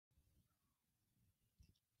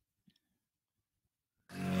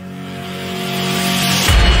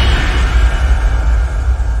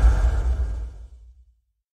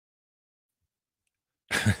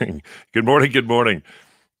Good morning. Good morning.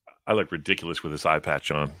 I look ridiculous with this eye patch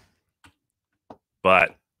on,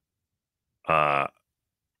 but hi.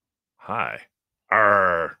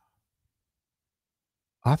 Arr.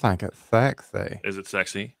 I think it's sexy. Is it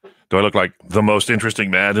sexy? Do I look like the most interesting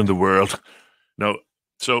man in the world? No.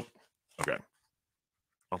 So, okay.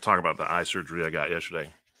 I'll talk about the eye surgery I got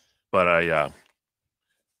yesterday, but I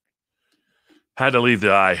had to leave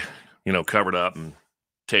the eye, covered up and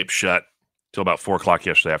taped shut till about 4 o'clock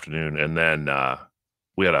yesterday afternoon, and then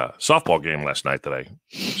we had a softball game last night that I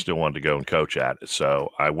still wanted to go and coach at.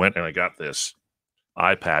 So I went and I got this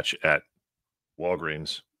eye patch at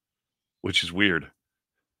Walgreens, which is weird.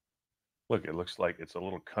 Look, it looks like it's a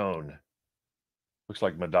little cone. Looks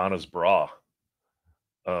like Madonna's bra.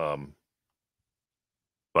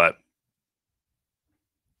 But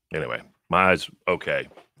anyway, my eyes okay.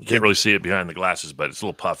 You can't really see it behind the glasses, but it's a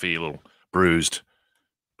little puffy, a little bruised.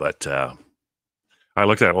 But I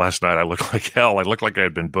looked at it last night. I looked like hell. I looked like I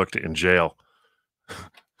had been booked in jail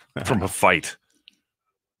from a fight.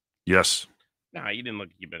 Yes. No, you didn't look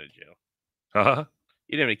like you've been in jail. Uh-huh.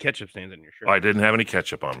 You didn't have any ketchup stains on your shirt. I didn't have any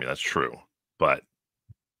ketchup on me. That's true. But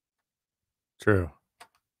True.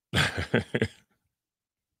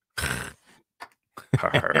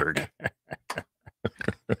 hard.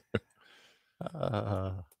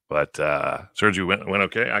 But surgery went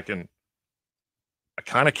okay. I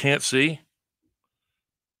kind of can't see,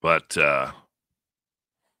 but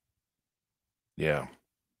yeah,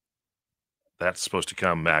 that's supposed to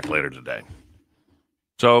come back later today.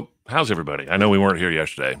 So how's everybody? I know we weren't here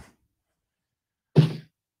yesterday.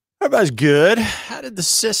 Everybody's good. How did the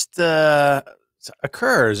cyst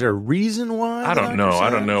occur? Is there a reason why? I don't know.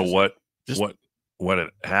 I don't know what had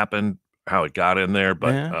happened, how it got in there,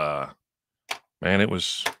 but man,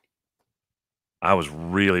 I was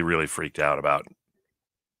really, really freaked out about.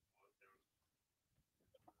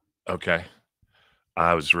 Okay.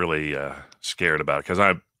 I was really scared about it because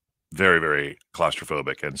I'm very, very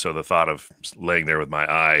claustrophobic. And so the thought of laying there with my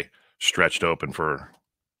eye stretched open for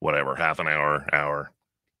whatever, half an hour,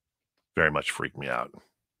 very much freaked me out.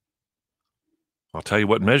 I'll tell you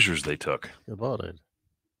what measures they took. Good Lord.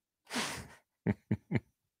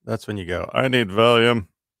 That's when you go, I need Valium.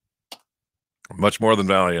 Much more than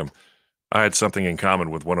Valium. I had something in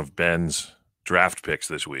common with one of Ben's draft picks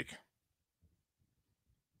this week.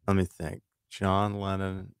 Let me think. John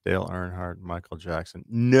Lennon, Dale Earnhardt, Michael Jackson.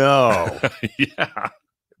 No. Yeah.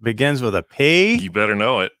 Begins with a P? You better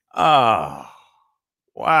know it. Oh,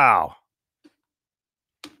 wow.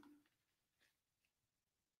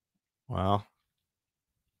 Well,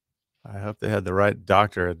 I hope they had the right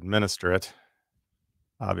doctor administer it.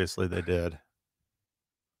 Obviously, they did.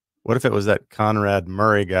 What if it was that Conrad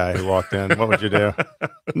Murray guy who walked in? What would you do?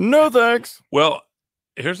 No, thanks. Well,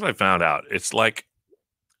 here's what I found out. It's like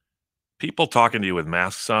people talking to you with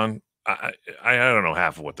masks on. I don't know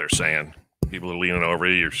half of what they're saying. People are leaning over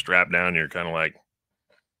you. You're strapped down. You're kind of like,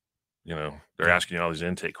 they're asking you all these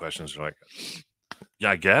intake questions. They're like,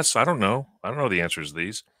 yeah, I guess. I don't know. I don't know the answers to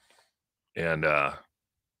these. And,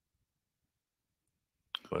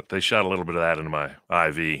 but they shot a little bit of that into my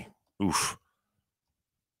IV. Oof.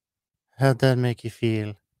 How'd that make you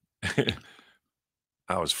feel?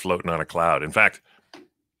 I was floating on a cloud. In fact,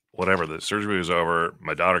 whatever, the surgery was over.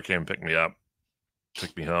 My daughter came and picked me up,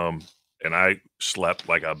 took me home, and I slept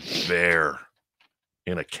like a bear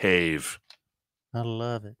in a cave. I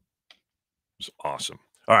love it. It was awesome.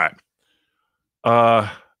 All right.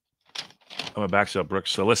 I'm a backsell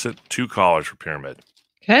Brooks. Solicit 2 callers for Pyramid.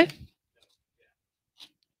 Okay.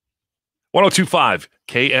 1025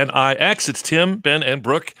 KNIX. It's Tim, Ben, and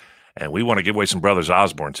Brooke. And we want to give away some Brothers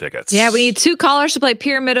Osborne tickets. Yeah, we need 2 callers to play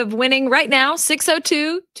Pyramid of Winning right now.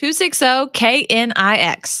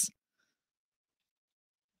 602-260-KNIX.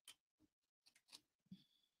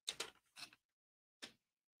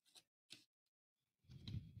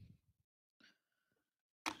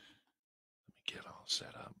 Let me get all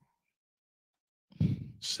set up.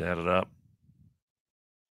 Set it up.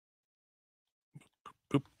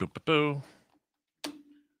 Boop, boop, boop, boop.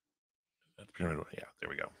 Pyramid, yeah, there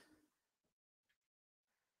we go.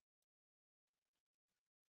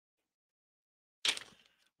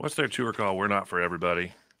 What's their tour called? We're Not For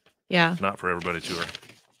Everybody. Yeah. Not For Everybody tour.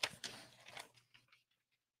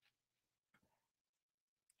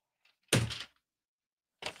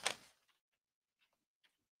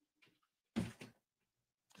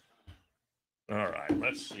 All right,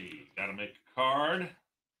 let's see. Got to make a card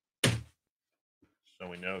so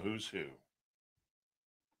we know who's who.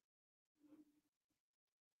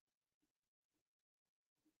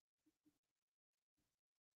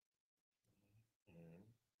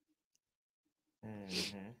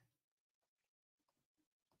 Mhm.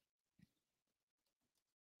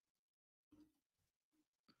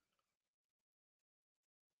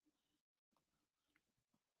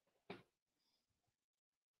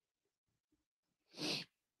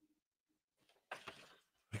 I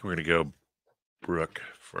think we're going to go Brooke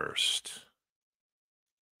first.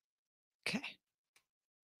 Okay.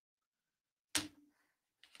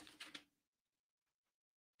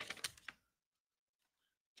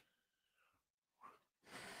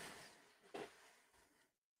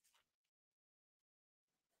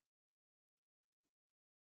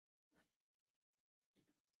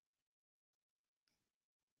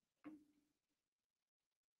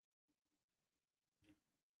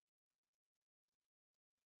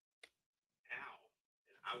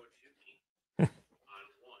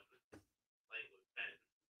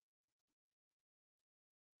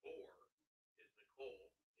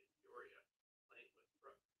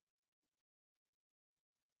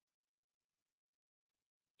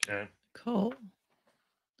 Okay. Cool.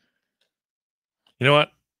 You know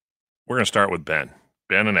what? We're going to start with Ben.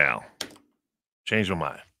 Ben and Al. Change my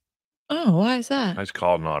mind. Oh, why is that? I just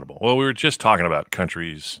called an audible. Well, we were just talking about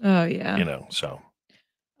countries, Oh, yeah. you know, so.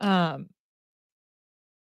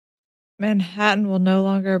 Manhattan will no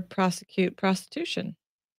longer prosecute prostitution.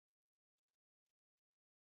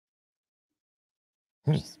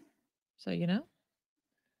 Hmm. So, you know?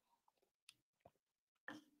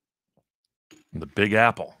 The Big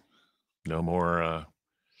Apple. No more.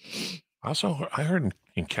 Also, I heard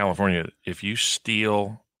in California, if you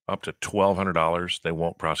steal up to $1,200, they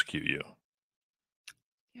won't prosecute you.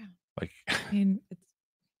 Yeah. Like, I mean, it's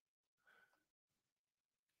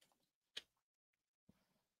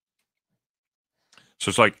so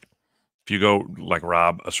it's like if you go like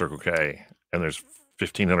rob a Circle K and there's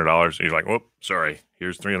 $1,500, and you're like, "Whoop, sorry,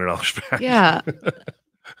 here's $300 back." yeah.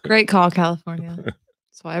 Great call, California.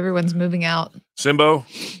 That's why everyone's moving out. Simbo,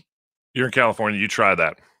 you're in California. You try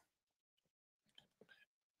that.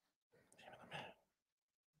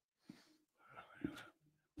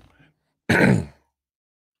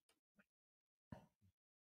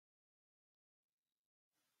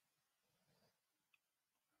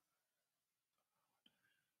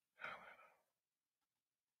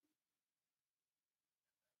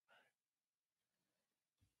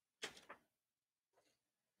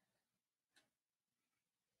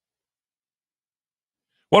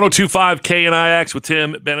 .1025 KNIX with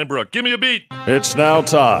Tim, Ben, and Brooke. Give me a beat. It's now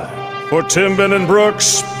time for Tim, Ben, and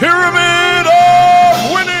Brooks' Pyramid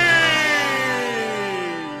of Winning!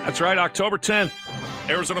 That's right, October 10th,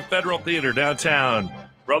 Arizona Federal Theater downtown.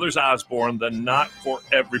 Brothers Osborne, the Not For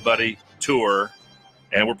Everybody tour.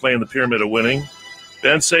 And we're playing the Pyramid of Winning.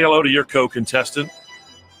 Ben, say hello to your co-contestant.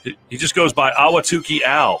 He just goes by Awatuki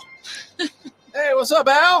Al. Hey, what's up,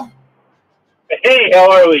 Al? Hey, how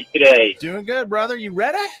are we today? Doing good, brother. You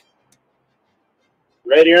ready?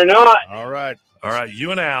 Ready or not? All right. All right,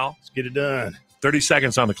 you and Al, Let's get it done. 30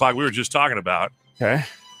 seconds on the clock. We were just talking about Okay.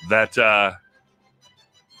 that the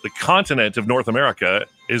continent of North America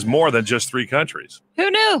is more than just 3 countries. Who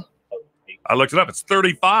knew? I looked it up. It's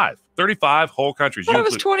 35. 35 whole countries. I thought You it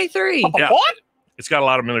was include- 23. Yeah. What? It's got a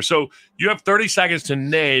lot of them in there. So you have 30 seconds to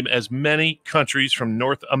name as many countries from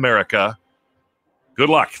North America. Good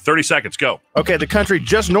luck. 30 seconds. Go. Okay, the country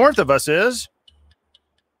just north of us is?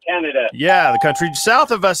 Canada, Yeah, the country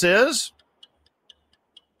south of us is?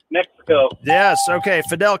 Mexico, Yes. Okay,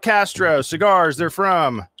 Fidel Castro, cigars they're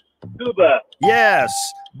from? Cuba, Yes.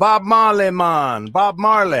 Bob Marley, man. Bob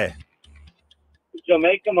Marley.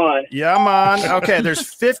 Jamaica, man. Yeah, man. Okay,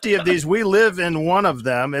 there's 50 of these. We live in one of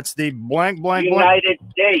them. It's the blank, blank, blank. United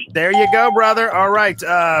States, There you go, brother. All right.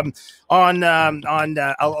 On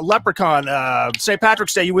a leprechaun, St.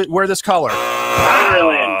 Patrick's Day, you wear this color.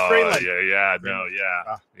 Ireland, Greenland.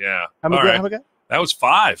 Yeah. How many, All right. how many? That was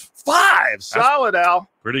 5. 5. Solid, Al.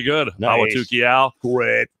 Pretty good. Nice. Awatuki Al.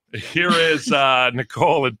 Great. Here is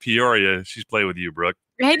Nicole in Peoria. She's playing with you, Brooke.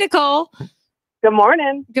 Hey, Nicole. Good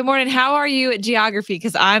morning. Good morning. How are you at geography?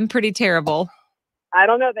 Because I'm pretty terrible. I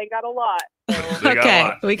don't know. They got a lot. They got a Okay,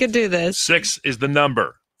 lot. we could do this. 6 is the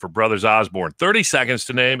number for Brothers Osborne. 30 seconds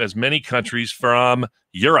to name as many countries from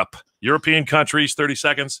Europe. European countries, 30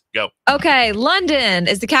 seconds. Go. Okay, London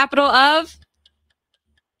is the capital of?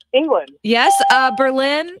 England, Yes.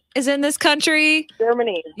 Berlin is in this country.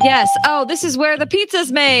 Germany, Yes. Oh, this is where the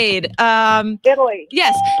pizza's made. Italy,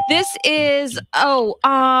 Yes. This is.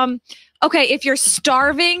 Okay. If you're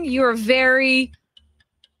starving, you're very.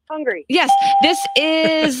 Hungary, Yes. This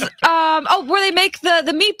is. Where they make the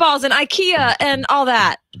meatballs and IKEA and all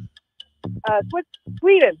that.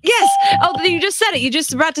 Sweden. Yes. Oh, you just said it. You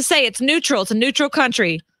just about to say it's neutral. It's a neutral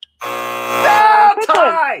country. Ah!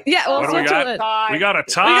 tie. Yeah, well, What do we Switzerland. got? We got a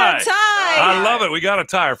We tie. got a tie. I love it. We got a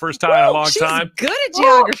tie. Our first tie in a long She's time. good at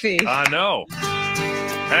geography. I know.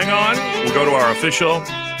 Hang on. We'll go to our official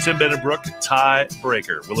Tim Bendenbrook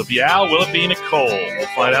tiebreaker. Will it be Al? Will it be Nicole? We'll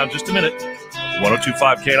find out in just a minute.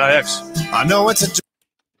 1025 KNIX. I know it's a.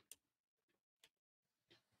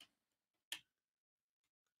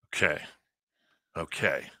 Okay.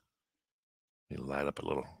 Okay. Let me light up a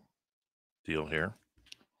little deal here.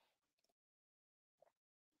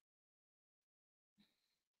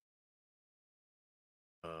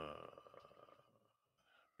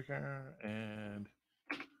 And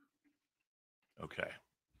okay.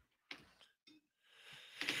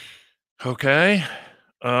 Okay.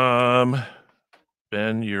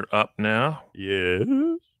 Ben, you're up now. Yes.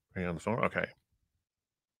 Are you on the phone? Okay.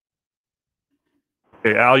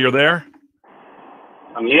 Hey, Al, you're there?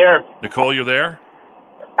 I'm here. Nicole, you're there?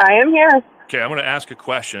 I am here. Okay, I'm going to ask a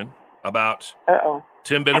question about Uh-oh.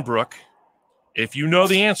 Tim Bendenbrook. If you know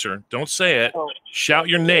the answer, don't say it. Oh. Shout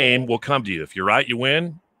your name. We'll come to you. If you're right, you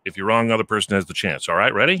win. If you're wrong, the other person has the chance. All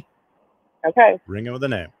right, ready? Okay. Ring it with a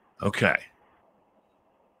name. Okay.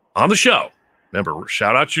 On the show, remember,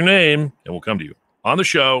 shout out your name, and we'll come to you. On the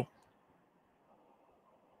show,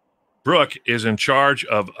 Brooke is in charge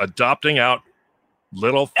of adopting out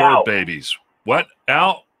little fur Al. babies. What,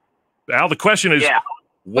 Al? Al, the question is, Yeah.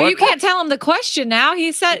 what? Well, you can't tell him the question now.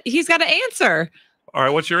 He said he's got to answer. All right,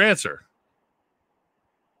 what's your answer?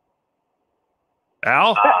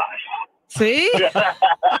 Al, See?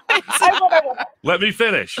 let me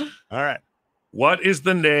finish. All right. What is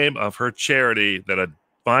the name of her charity that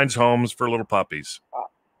finds homes for little puppies?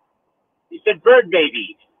 You said bird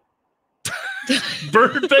baby.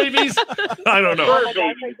 Bird babies? I don't know. Oh my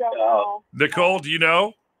gosh, I don't know. Nicole, do you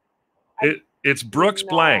know? It's Brooks not.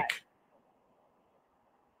 Blank.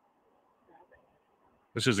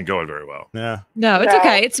 This isn't going very well. Yeah. No, it's No.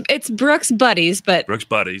 okay. It's Brooks Buddies, but Brooks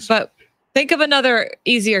Buddies. think of another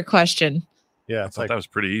easier question. Yeah. I It's thought like that was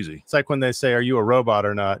pretty easy. it's like when they say, "Are you a robot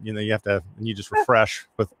or not?" You know, you have to, and you just refresh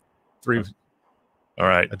with All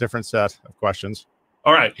right. a different set of questions.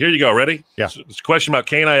 All right. Here you go. Ready? Yeah. So it's a question about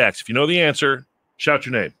KNIX. If you know the answer, shout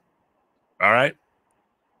your name. All right.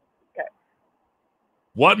 Okay.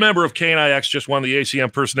 What member of KNIX just won the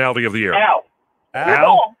ACM Personality of the Year? Al.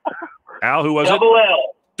 Al? Al, who was it? Double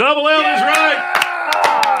L. Double L is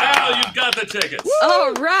right. Al, you've got the tickets.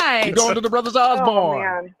 All right. You're going to the Brothers Oh,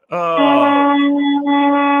 Osborne. man.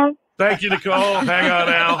 Oh, thank you, Nicole. Hang on,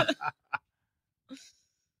 Al.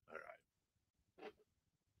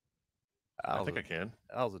 I think I can.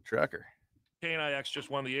 Al's a trucker. KNIX just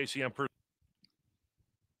won the ACM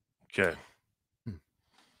Okay.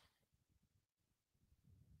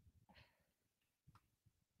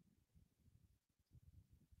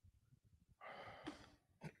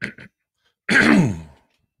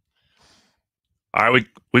 All right,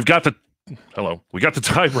 we've got the we got the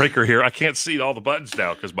tiebreaker here. I can't see all the buttons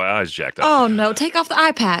now because my eyes jacked up. Oh no, take off the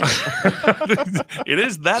iPad. It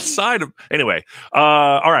is that side of anyway.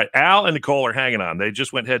 All right, Al and Nicole are hanging on. They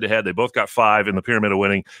just went head to head. They both got 5 in the pyramid of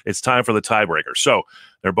winning. It's time for the tiebreaker. So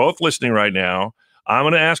they're both listening right now. I'm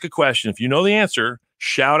going to ask a question. If you know the answer,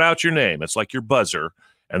 shout out your name. It's like your buzzer,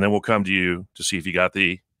 and then we'll come to you to see if you got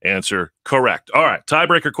the answer correct. All right,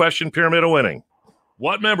 tiebreaker question. Pyramid of winning.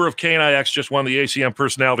 What member of KNIX just won the ACM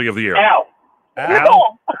Personality of the Year? Al.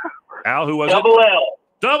 Al? Al, who was Double L.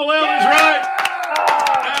 it? Double L is right.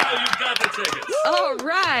 Al, you've got the tickets. All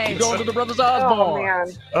right. You're going to the Brothers Oh, Osborne.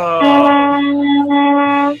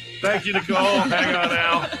 man. Thank you, Nicole. Hang on,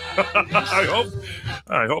 Al.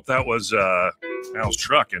 I hope that was Al's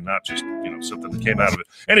truck and not just something that came out of it.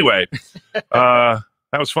 Anyway, that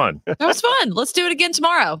was fun. That was fun. Let's do it again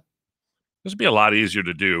tomorrow. This would be a lot easier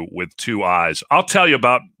to do with 2 eyes. I'll tell you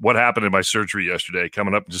about what happened in my surgery yesterday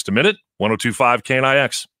coming up in just a minute. 1025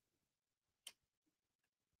 KNIX.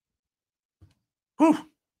 Whew.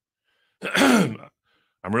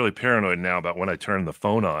 I'm really paranoid now about when I turn the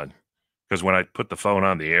phone on, because when I put the phone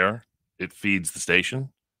on the air, it feeds the station.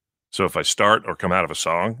 So if I start or come out of a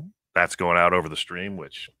song, that's going out over the stream,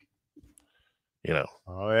 which,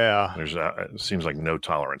 Oh yeah. there's it seems like no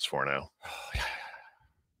tolerance for now.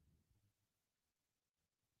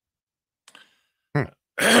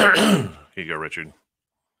 Here you go, Richard.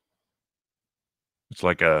 It's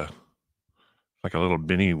like a little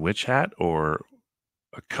mini witch hat or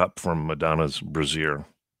a cup from Madonna's brassiere.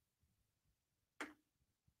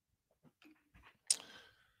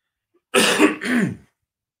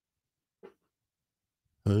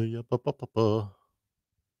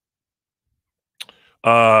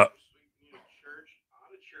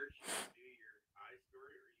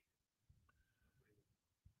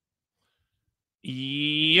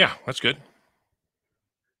 Yeah, that's good.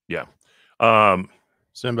 Yeah.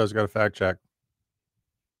 Simba's got a fact check.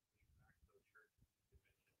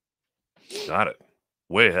 Got it.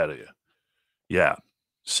 Way ahead of you. Yeah.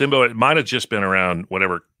 Simbo, it might have just been around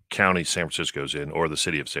whatever county San Francisco's in or the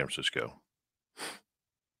city of San Francisco.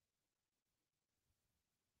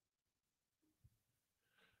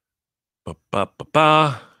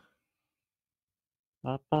 Ba-ba-ba-ba.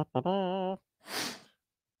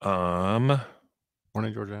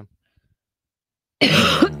 Morning, Georgia.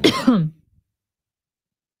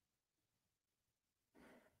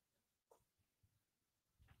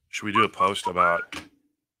 Should we do a post about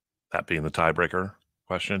that being the tiebreaker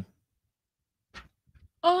question?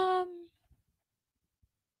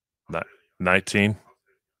 19.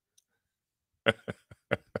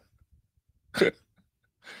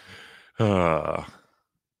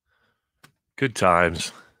 Good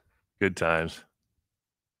times. Good times.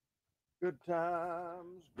 Good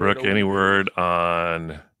times. Brooke, any word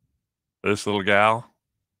on this little gal?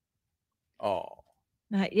 Oh,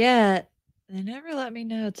 Not yet. They never let me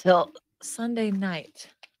know till Sunday night.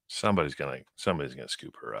 Somebody's gonna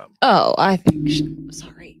scoop her up. Oh, I think.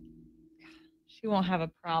 Sorry, she won't have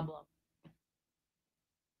a problem.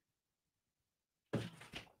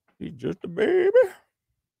 he's just a baby.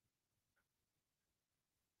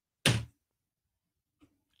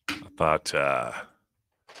 I thought,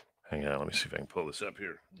 hang on, let me see if I can pull this up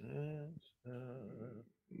here.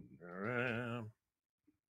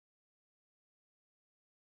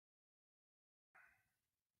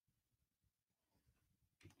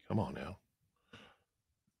 Come on now.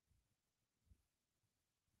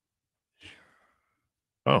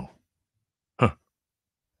 Oh. Huh.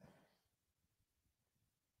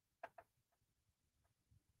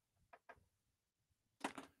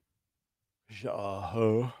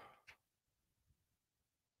 Yahoo.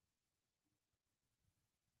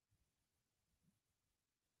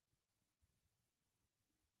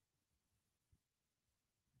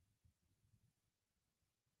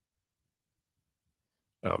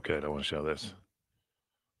 Okay, I don't want to show this.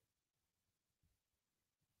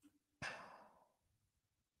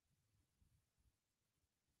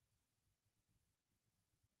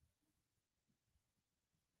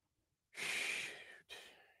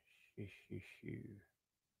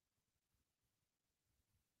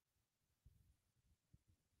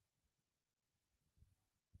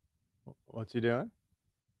 What's he doing?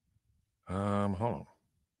 Hold on.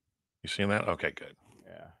 You seen that? Okay, good.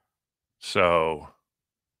 Yeah. So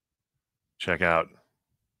check out.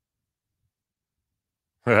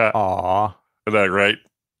 Isn't Aw. that great?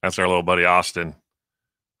 That's our little buddy Austin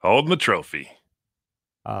holding the trophy.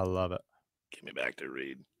 I love it. Give me back to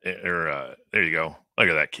read. There you go. Look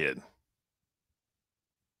at that kid.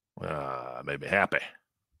 Made me happy.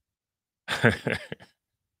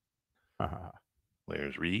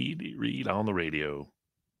 There's Reed on the radio.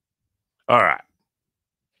 All right.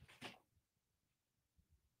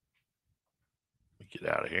 Get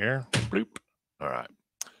out of here. Bloop. All right.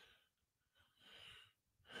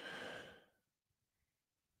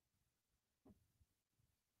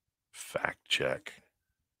 Fact check.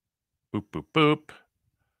 Boop, boop, boop.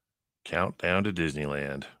 Countdown to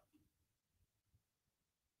Disneyland.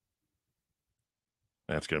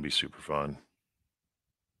 That's going to be super fun.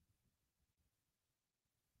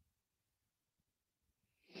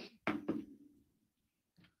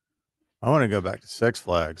 I want to go back to Six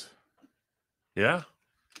Flags. Yeah?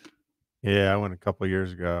 Yeah, I went a couple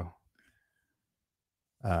years ago.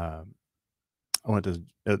 I went to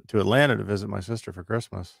Atlanta to visit my sister for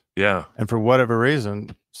Christmas. Yeah. And for whatever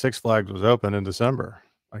reason, Six Flags was open in December.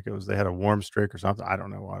 Like they had a warm streak or something. I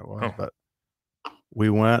don't know why it was, but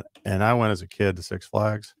we went, and I went as a kid to Six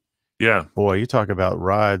Flags. Yeah. Boy, you talk about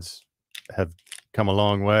rides have come a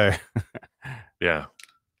long way. Yeah.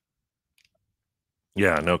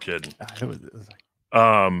 Yeah, no kidding. It was like,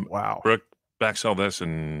 wow. Brooke, backsell this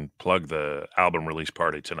and plug the album release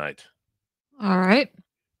party tonight. All right.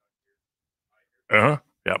 Uh-huh.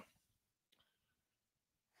 Yep.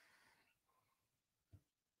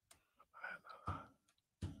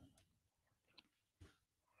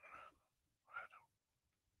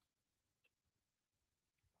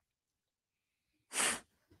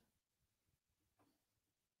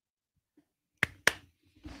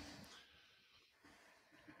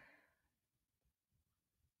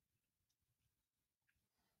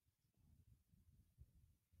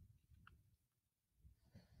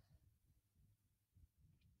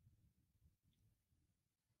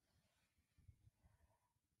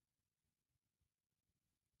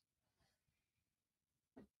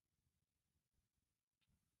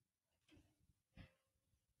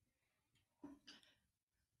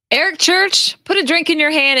 Eric Church, put a drink in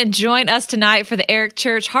your hand and join us tonight for the Eric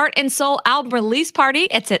Church Heart and Soul album release party.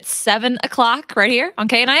 It's at 7 o'clock right here on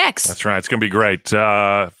KNIX. That's right. It's going to be great.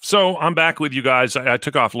 So I'm back with you guys. I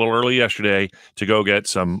took off a little early yesterday to go get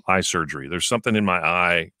some eye surgery. There's something in my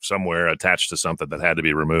eye somewhere attached to something that had to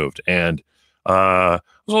be removed. And I was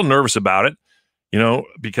a little nervous about it,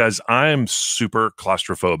 because I'm super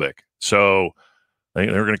claustrophobic. So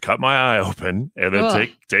they're going to cut my eye open and then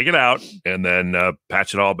take it out and then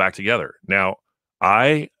patch it all back together. Now,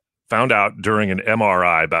 I found out during an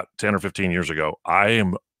MRI about 10 or 15 years ago, I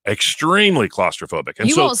am extremely claustrophobic. And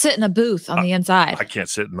you won't sit in a booth on the inside. I can't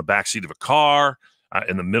sit in the backseat of a car,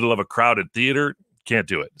 in the middle of a crowded theater. Can't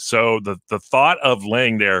do it. So the thought of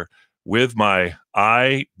laying there with my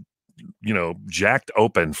eye, jacked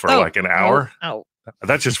open for like an hour,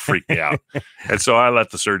 that just freaked me out. And so I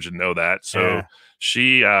let the surgeon know that. So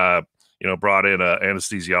she, brought in an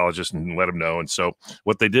anesthesiologist and let him know. And so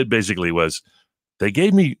what they did basically was they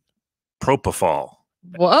gave me propofol.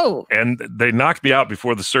 Whoa. And they knocked me out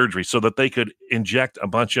before the surgery so that they could inject a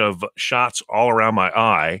bunch of shots all around my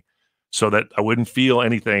eye so that I wouldn't feel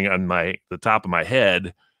anything on the top of my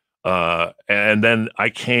head. And then I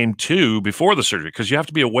came to before the surgery because you have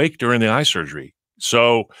to be awake during the eye surgery.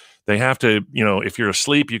 So they have to, if you're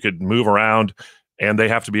asleep, you could move around. And they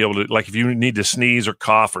have to be able to, like, if you need to sneeze or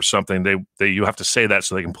cough or something, you have to say that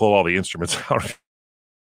so they can pull all the instruments out.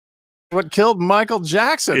 What killed Michael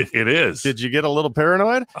Jackson? It is. Did you get a little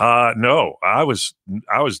paranoid? No, I was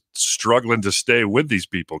struggling to stay with these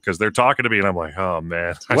people because they're talking to me, and I'm like, oh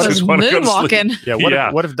man, I just want to go to sleep.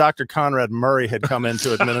 Yeah. What if Dr. Conrad Murray had come in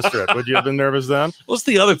to administer it? Would you have been nervous then? Well, it's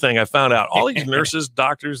the other thing I found out. All these nurses,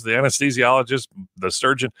 doctors, the anesthesiologist, the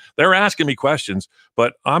surgeon, they're asking me questions,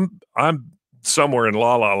 but I'm somewhere in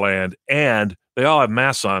La La Land, and they all have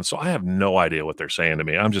masks on, so I have no idea what they're saying to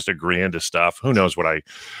me. I'm just agreeing to stuff. Who knows what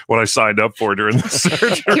I signed up for during the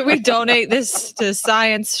surgery? Can we donate this to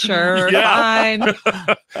science? Sure, fine.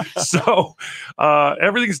 So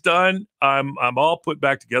everything's done. I'm all put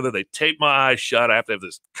back together. They tape my eyes shut. I have to have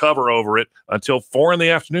this cover over it until 4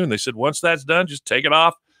 p.m. They said once that's done, just take it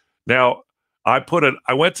off. Now I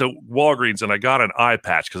went to Walgreens and I got an eye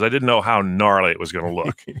patch because I didn't know how gnarly it was going to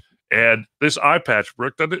look. And this eye patch,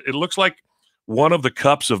 Brooke, it looks like one of the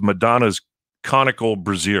cups of Madonna's conical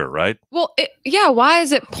brassiere, right? Well, why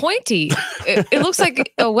is it pointy? It looks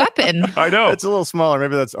like a weapon. I know. It's a little smaller.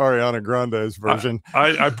 Maybe that's Ariana Grande's version.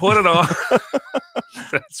 I put it on.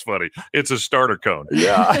 That's funny. It's a starter cone.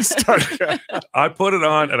 Yeah, starter cone. I put it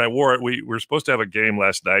on and I wore it. We were supposed to have a game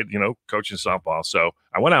last night, coaching softball. So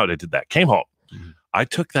I went out and did that. Came home. I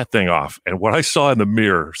took that thing off, and what I saw in the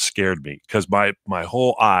mirror scared me because my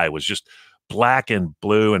whole eye was just black and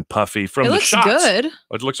blue and puffy from the shots. It looks good.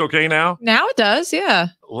 It looks okay now? Now it does, yeah.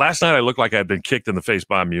 Last night I looked like I'd been kicked in the face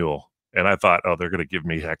by a mule, and I thought, they're going to give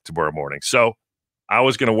me heck tomorrow morning. So I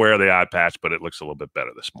was going to wear the eye patch, but it looks a little bit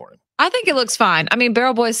better this morning. I think it looks fine. I mean,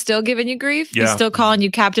 Barrel Boy's still giving you grief. Yeah. He's still calling you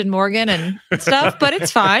Captain Morgan and stuff, but it's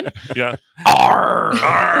fine. Yeah. Arr,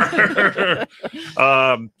 arr.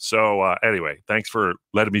 Anyway, thanks for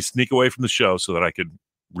letting me sneak away from the show so that I could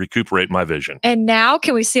recuperate my vision. And now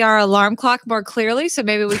can we see our alarm clock more clearly so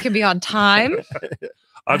maybe we can be on time?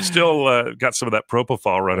 I've still got some of that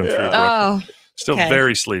propofol running through. Oh, still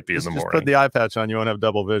very sleepy in the morning. Put the eye patch on. You won't have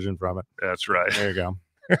double vision from it. That's right. There you go.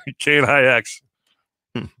 KNIX.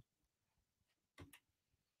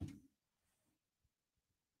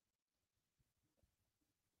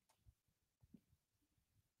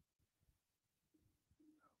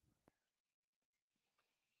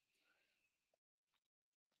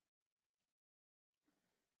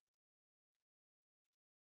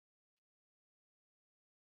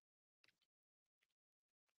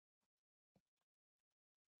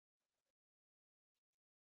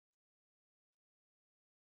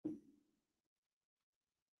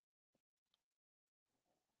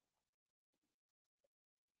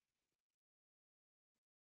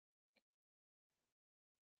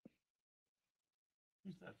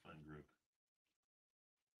 Who's that fun group?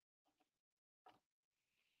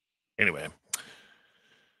 Anyway.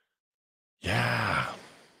 Yeah.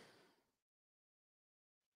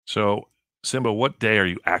 So, Simba, what day are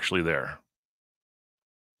you actually there?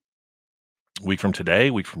 Week from today?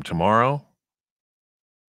 Week from tomorrow?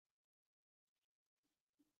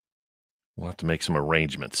 We'll have to make some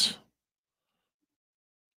arrangements.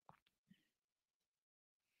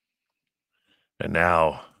 And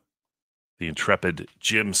now, the intrepid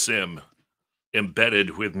Jim Sim,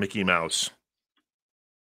 embedded with Mickey Mouse.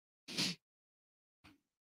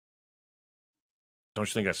 Don't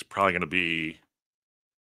you think that's probably going to be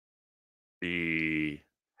the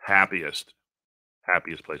happiest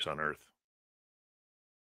happiest place on earth.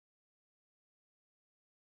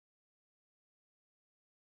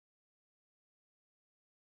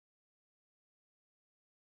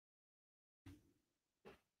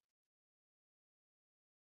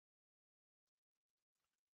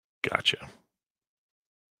 Gotcha.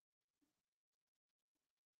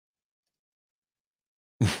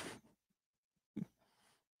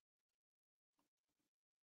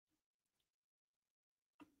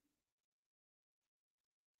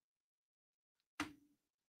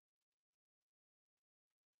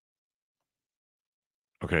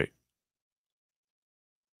 Okay.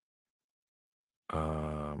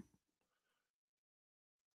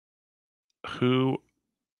 Who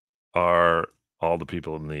are all the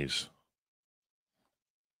people in these?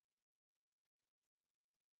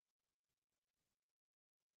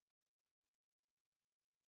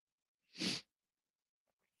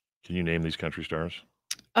 Can you name these country stars?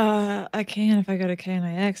 I can if I go to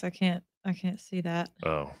KNIX. I can't see that.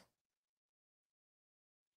 Oh.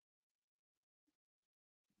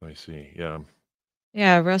 I see. Yeah.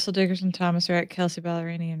 Yeah, Russell Dickerson, Thomas Rhett, Kelsey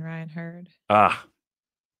Ballerini, and Ryan Hurd. Ah.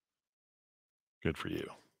 Good for you.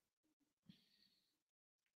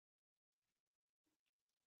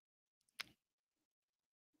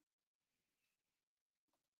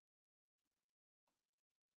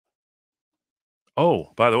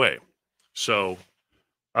 Oh, by the way, so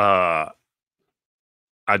I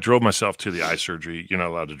drove myself to the eye surgery. You're not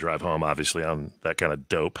allowed to drive home, obviously. I'm that kind of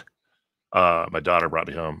dope. My daughter brought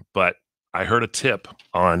me home, but I heard a tip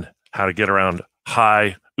on how to get around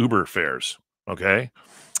high Uber fares. Okay.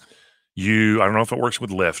 I don't know if it works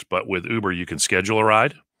with Lyft, but with Uber, you can schedule a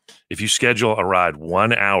ride. If you schedule a ride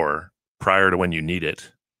 1 hour prior to when you need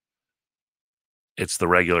it, it's the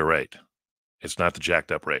regular rate. It's not the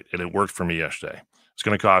jacked up rate. And it worked for me yesterday. It's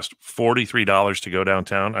going to cost $43 to go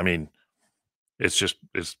downtown. I mean, it's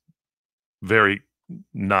very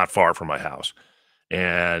not far from my house.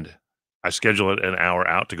 And I scheduled it an hour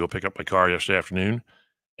out to go pick up my car yesterday afternoon,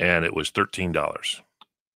 and it was $13.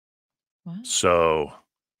 Wow. So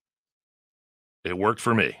it worked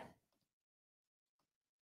for me.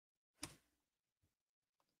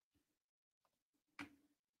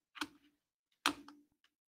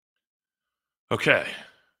 Okay.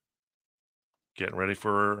 Getting ready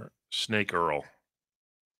for Snake Earl.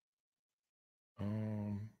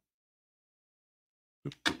 Boop,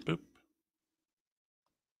 boop, boop.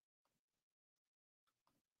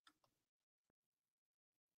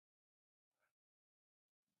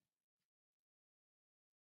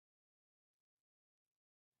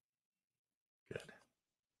 Good.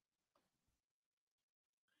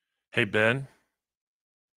 Hey, Ben.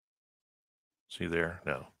 See you there?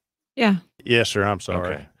 No. Yeah. Yes, sir. I'm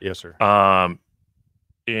sorry. Okay. Yes, sir.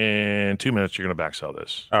 In 2 minutes, you're going to back sell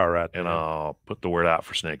this. All right. And then. I'll put the word out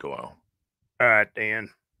for snake oil. All right, Dan.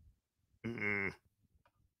 Mm-mm.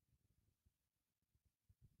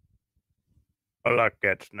 I like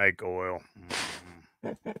that snake oil.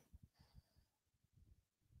 Mm.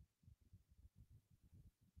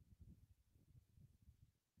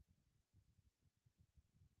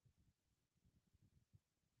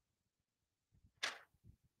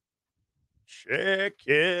 Check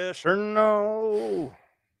yes or no.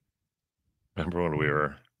 Remember when we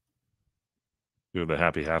were doing the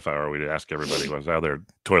happy half hour, we'd ask everybody was how their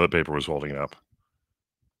toilet paper was holding up.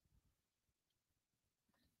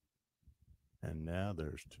 And now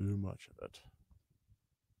there's too much of it.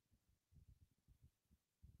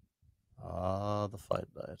 Ah, the fight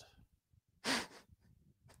diet.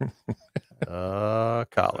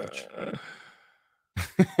 College.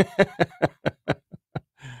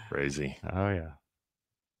 Crazy. Oh, yeah.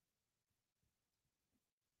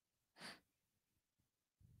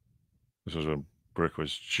 This was when Brooke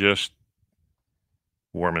was just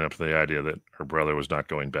warming up to the idea that her brother was not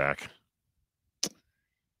going back.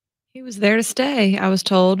 He was there to stay, I was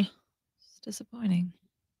told. It's disappointing.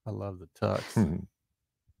 I love the tux.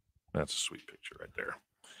 That's a sweet picture right there.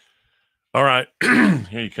 All right.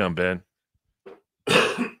 Here you come, Ben.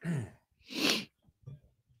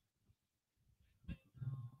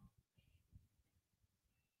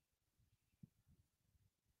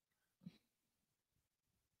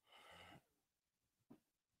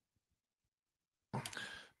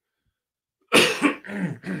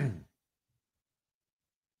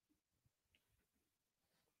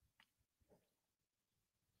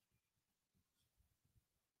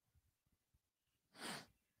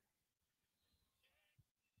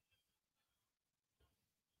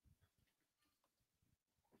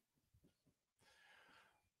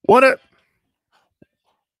 What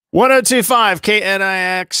 1025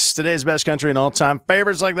 KNIX, today's best country and all-time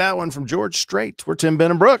favorites like that one from George Strait. We're Tim,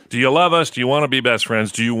 Ben, and Brooke. Do you love us? Do you want to be best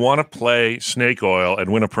friends? Do you want to play Snake Oil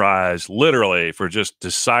and win a prize, literally, for just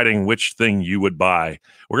deciding which thing you would buy?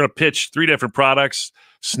 We're going to pitch 3 different products.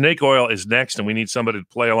 Snake Oil is next, and we need somebody to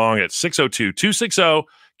play along at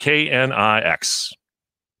 602-260-KNIX.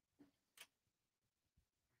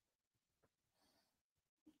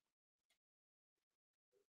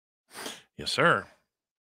 Yes, sir.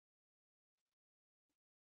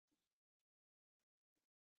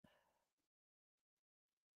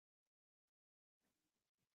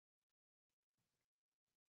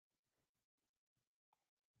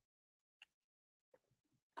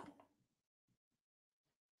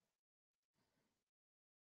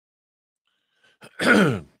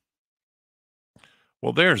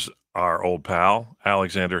 Well, there's our old pal,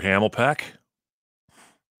 Alexander Hamelpeck.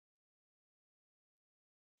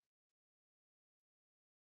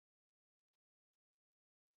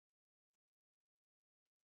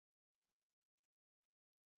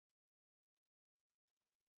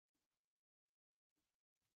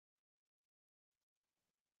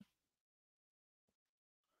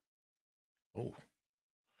 Oh,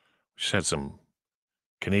 just had some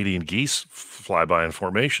Canadian geese fly by in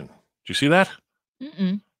formation. Did you see that?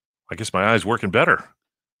 Mm-mm. I guess my eye's working better.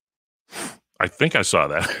 I think I saw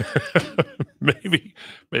that. maybe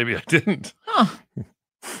I didn't. Huh.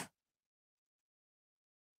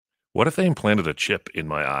 What if they implanted a chip in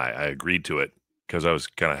my eye? I agreed to it because I was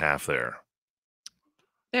kind of half there.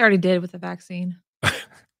 They already did with the vaccine.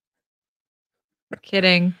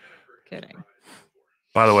 Kidding.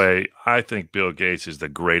 By the way, I think Bill Gates is the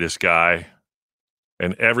greatest guy,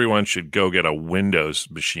 and everyone should go get a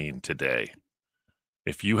Windows machine today.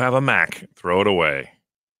 If you have a Mac, throw it away.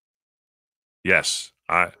 Yes,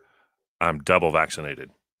 I'm double vaccinated.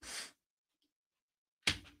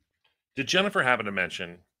 Did Jennifer happen to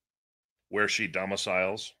mention where she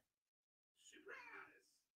domiciles?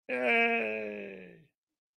 Yay!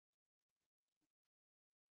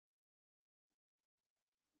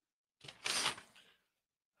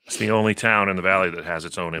 It's the only town in the valley that has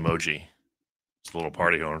its own emoji. It's a little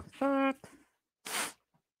party horn.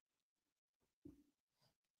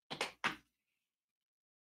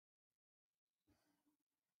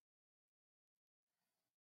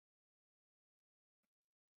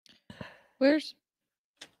 Where's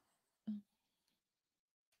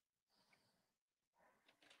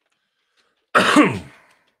Oh,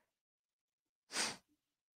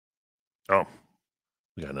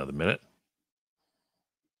 we got another minute.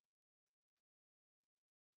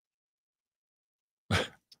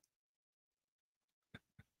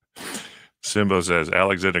 Simbo says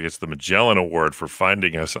Alexander gets the Magellan Award for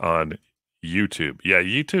finding us on YouTube. Yeah,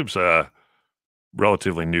 YouTube's a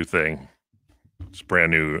relatively new thing. It's a brand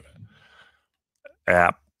new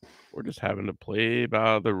app. We're just having to play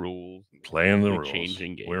by the rules. Playing the rules.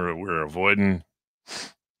 Changing game. We're avoiding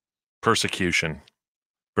persecution.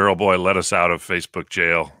 Barrel Boy let us out of Facebook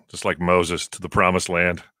jail, just like Moses to the promised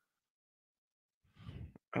land.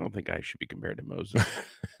 I don't think I should be compared to Moses.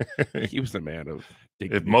 He was the man of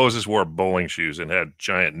dignity. If Moses wore bowling shoes and had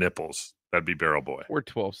giant nipples, that'd be Barrel Boy. We're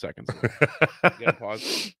 12 seconds away. You gotta pause.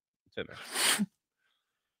 It's in there.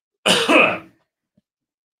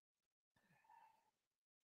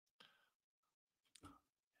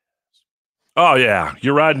 Oh, yeah.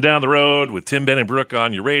 You're riding down the road with Tim, Ben, and Brooke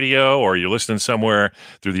on your radio, or you're listening somewhere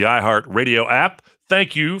through the iHeart Radio app.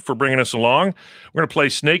 Thank you for bringing us along. We're going to play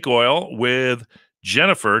Snake Oil with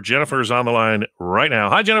Jennifer. Jennifer's on the line right now.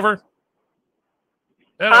 Hi, Jennifer.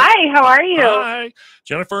 Hello. Hi, how are you? Hi.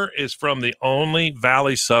 Jennifer is from the only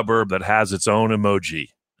valley suburb that has its own emoji,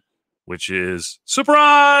 which is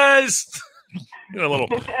surprise. A little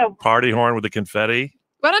party horn with the confetti.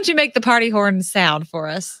 Why don't you make the party horn sound for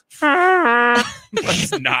us?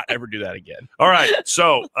 Let's not ever do that again. All right.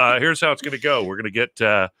 So here's how it's going to go. We're going to get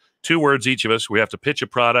 2 words each of us. We have to pitch a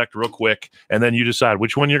product real quick, and then you decide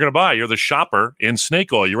which one you're going to buy. You're the shopper in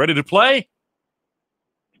Snake Oil. You ready to play?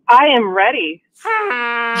 I am ready.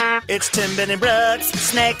 It's Tim, Ben, and Brooks,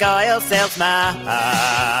 Snake Oil Salesman.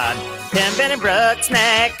 Tim, Ben, and Brooks,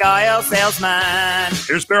 Snake Oil Salesman.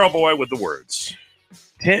 Here's Barrel Boy with the words.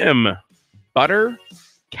 Tim, butter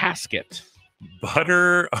casket.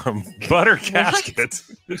 Butter casket.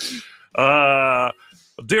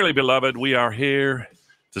 Dearly beloved, we are here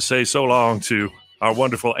to say so long to our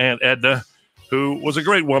wonderful Aunt Edna, who was a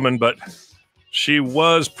great woman, but she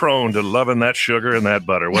was prone to loving that sugar and that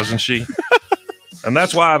butter, wasn't she? And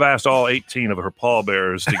that's why I've asked all 18 of her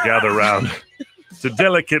pallbearers to gather around to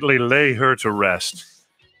delicately lay her to rest.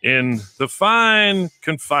 in the fine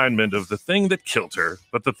confinement of the thing that killed her,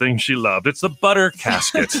 but the thing she loved. It's the butter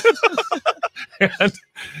casket. And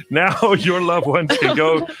now your loved ones can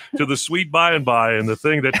go to the sweet by and by, and the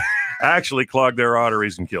thing that actually clogged their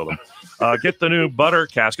arteries and killed them. Get the new butter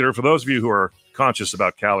casket. Or for those of you who are conscious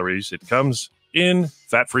about calories, it comes in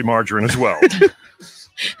fat-free margarine as well.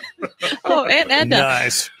 Oh, and Edna.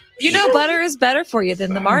 Nice. You know butter is better for you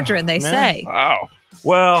than the margarine, they say. Wow.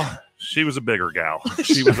 Well, she was a bigger gal.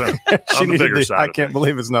 She was on the needed bigger side. I of can't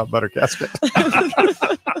believe it's not butter casket.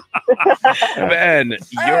 Ben,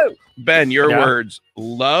 your Yeah. words.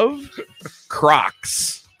 Love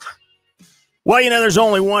Crocs. Well, you know, there's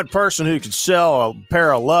only one person who could sell a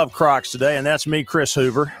pair of Love Crocs today, and that's me, Chris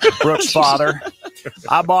Hoover, Brooke's father.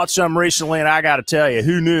 I bought some recently, and I got to tell you,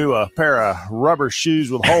 who knew a pair of rubber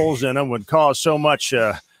shoes with holes in them would cause so much,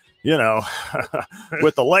 with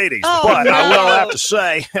the ladies. Oh, but I will no. have to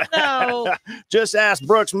say, No. just ask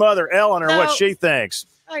Brooke's mother, Eleanor, No. what she thinks.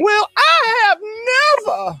 I- Well, I have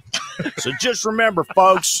never. So just remember,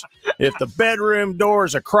 folks, if the bedroom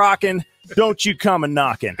doors are crocking, don't you come a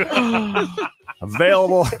knocking.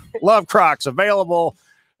 Available, Love Crocs, available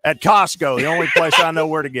at Costco, the only place I know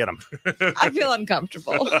where to get them. I feel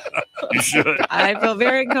uncomfortable. You should. I feel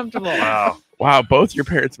very uncomfortable. Wow. Wow, both your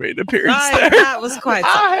parents made an appearance there. That was quite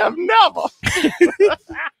I something. have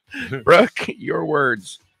never. Brooke, your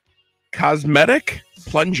words. Cosmetic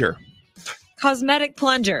plunger. Cosmetic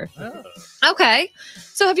plunger. Okay.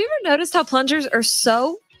 So have you ever noticed how plungers are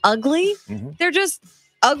so ugly? Mhm. They're just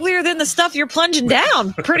uglier than the stuff you're plunging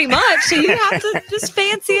down, pretty much. So you have to just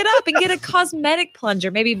fancy it up and get a cosmetic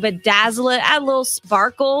plunger. Maybe bedazzle it, add a little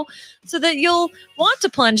sparkle so that you'll want to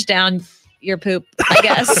plunge down your poop, I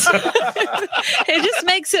guess. It just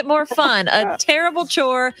makes it more fun. A terrible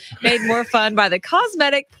chore made more fun by the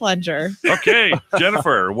cosmetic plunger. Okay,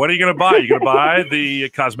 Jennifer, what are you going to buy? You going to buy the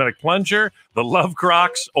cosmetic plunger, the Love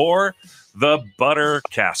Crocs, or the butter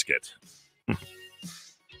casket?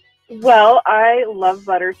 Well, I love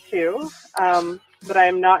butter too, but I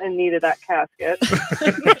am not in need of that casket.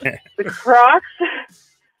 The Crocs,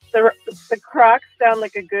 the Crocs sound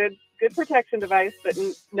like a good protection device, but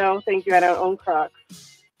no, thank you. I don't own Crocs.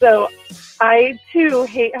 So I too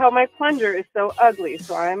hate how my plunger is so ugly.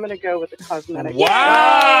 So I'm going to go with the cosmetic.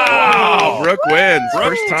 Wow, Brooke wins. Brooke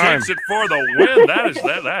First time. takes it for the win. That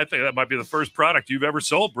I think that might be the first product you've ever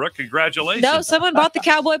sold, Brooke. Congratulations. No, someone bought the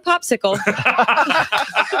cowboy popsicle.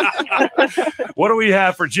 What do we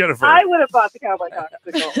have for Jennifer? I would have bought the cowboy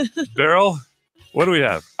popsicle. Daryl, what do we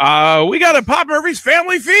have? We got a Pop Murphy's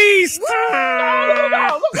Family Feast.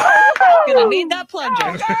 Gonna need that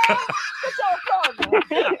plunger.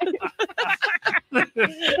 So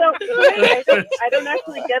I don't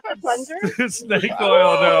actually get the plunger. Snake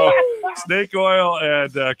oil, no. Snake oil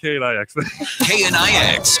and K&IX.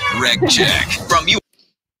 K&IX Reg Check from you.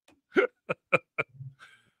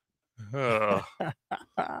 Oh,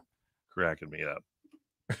 cracking me up.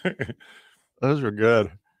 Those were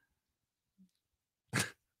good.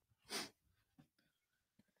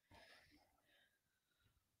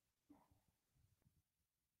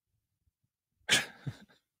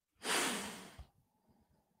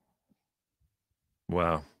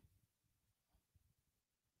 Wow.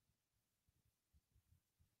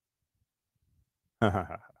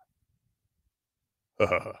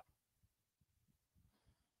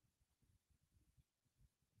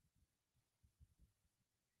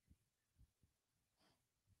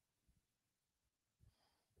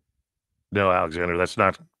 No, Alexander, that's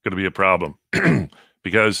not going to be a problem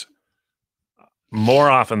because more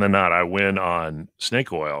often than not, I win on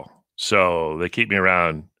snake oil. So they keep me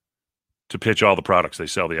around to pitch all the products they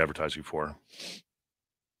sell the advertising for.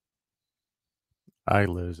 I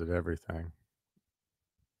lose at everything.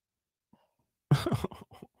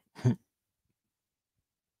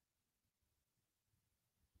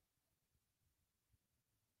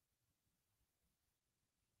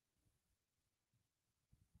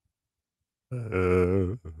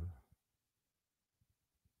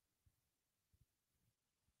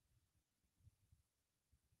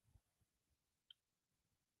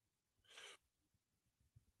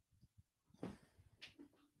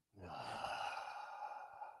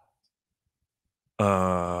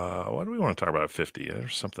 What do we want to talk about at 50?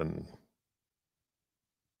 There's something.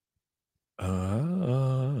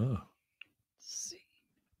 Oh.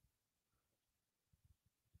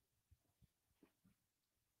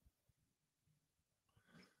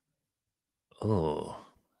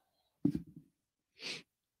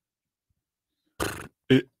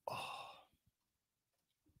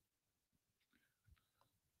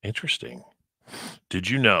 Interesting. Did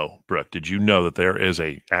you know, Brooke, did you know that there is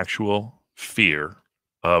a actual fear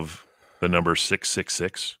of the number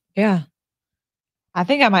 666? Yeah. I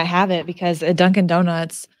think I might have it because at Dunkin'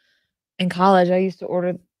 Donuts in college, I used to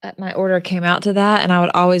order, my order came out to that, and I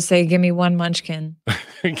would always say, give me one munchkin.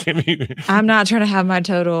 I'm not trying to have my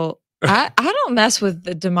total. I don't mess with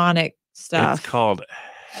the demonic stuff. It's called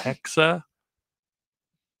Hexa.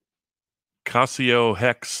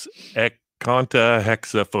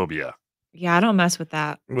 Hexaphobia. Yeah, I don't mess with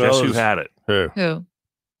that. Guess who had it? Who?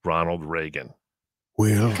 Ronald Reagan.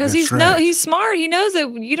 Well, Because he's smart. He knows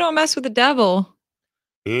that you don't mess with the devil.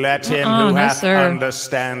 Let him Uh-uh, who no, hath sir.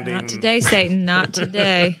 understanding Not today, Satan. Not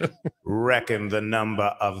today. reckon the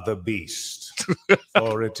number of the beast,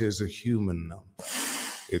 for it is a human number.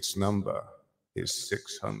 Its number is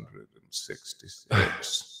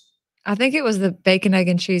 666. I think it was the bacon, egg,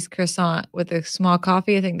 and cheese croissant with a small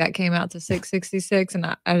coffee. I think that came out to 666, and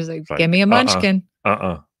I was like, "Give me a munchkin."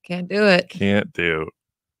 Can't do it. Can't do.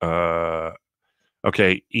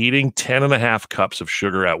 Okay, eating 10.5 cups of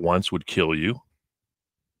sugar at once would kill you.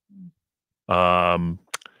 Ben.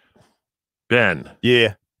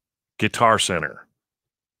 Yeah. Guitar Center.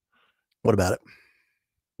 What about it?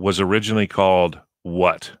 Was originally called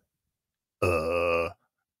what?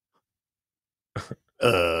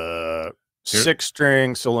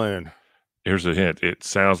 Six-string saloon. Here's a hint. It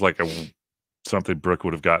sounds like something Brooke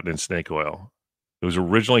would have gotten in snake oil. It was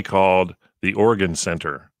originally called the Organ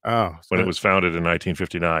Center. Oh, when it was founded in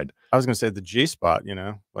 1959. I was going to say the G spot,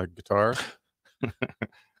 like guitar.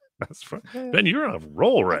 That's fun. Ben, you're on a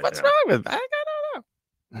roll right What's now. wrong with that? I don't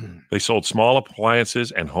know. They sold small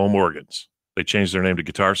appliances and home organs. They changed their name to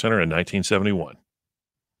Guitar Center in 1971.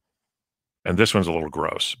 And this one's a little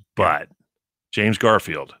gross, but James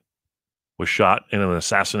Garfield was shot in an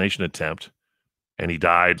assassination attempt, and he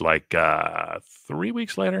died like 3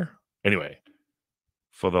 weeks later. Anyway,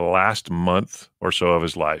 for the last month or so of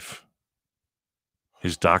his life,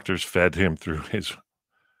 his doctors fed him through his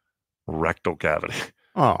rectal cavity.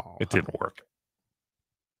 Oh, it didn't work.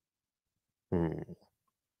 I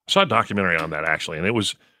saw a documentary on that, actually, and it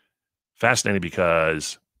was fascinating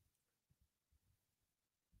because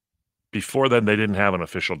before then, they didn't have an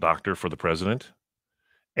official doctor for the president.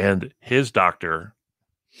 And his doctor,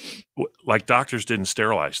 like doctors didn't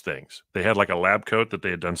sterilize things. They had like a lab coat that they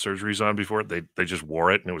had done surgeries on before. They just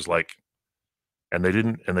wore it, and it was like, and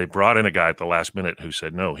they brought in a guy at the last minute who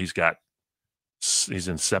said, no, he's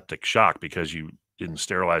in septic shock because you didn't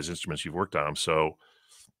sterilize instruments you've worked on him. So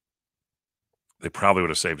they probably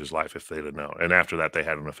would have saved his life if they'd have known. And after that, they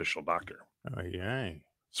had an official doctor. Oh, yeah.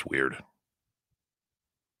 It's weird.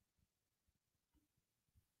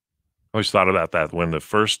 I always thought about that when the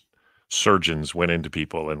first surgeons went into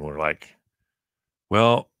people and were like,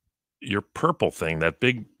 well, your purple thing, that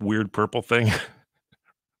big weird purple thing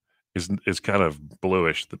is kind of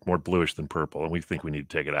bluish, more bluish than purple, and we think we need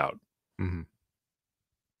to take it out. Mm-hmm.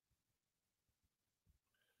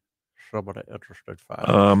 Somebody interested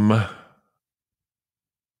file.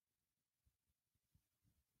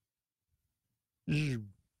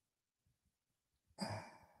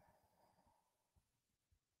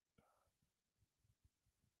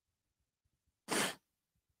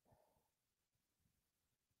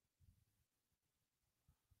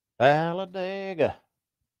 Talladega.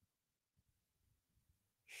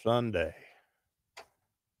 Sunday.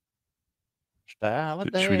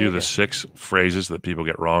 Talladega. Should we do the 6 phrases that people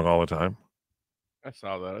get wrong all the time? I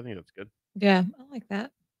saw that. I think that's good. Yeah, I like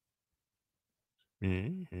that.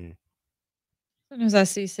 Mm-hmm. Sometimes I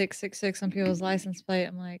see 666 on people's license plate.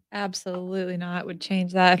 I'm like, absolutely not. Would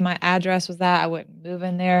change that. If my address was that, I wouldn't move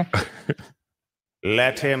in there.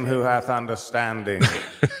 Let him who hath understanding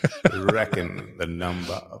reckon the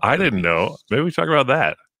number of I didn't know. Maybe we talk about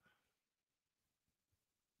that.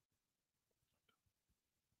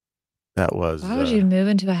 That was. Why would you move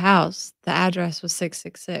into a house? The address was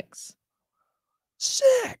 666.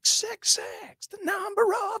 666, the number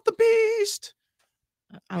of the beast.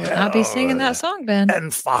 I would not be singing that song, Ben.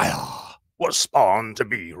 And fire was spawned to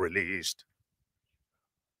be released.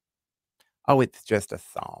 Oh, it's just a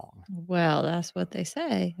song. Well, that's what they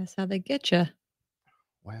say. That's how they get you.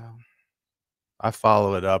 Well, I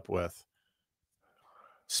follow it up with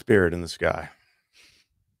Spirit in the Sky.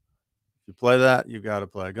 If you play that, you got to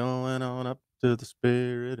play Going On Up to the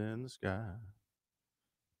Spirit in the Sky.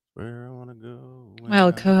 Where I want to go.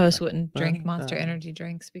 Well, co-host wouldn't drink Monster Energy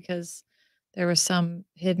drinks because there was some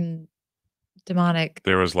hidden demonic.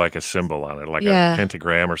 There was like a symbol on it, like Yeah. a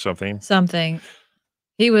pentagram or something. Something.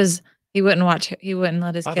 He wouldn't let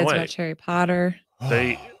his By the kids way, watch Harry Potter.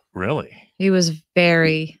 They really. He was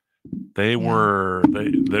very They Yeah. were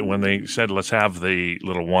when they said let's have the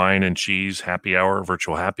little wine and cheese happy hour,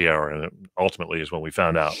 virtual happy hour, and it ultimately is when we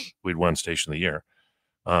found out we'd won Station of the Year.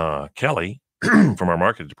 Kelly from our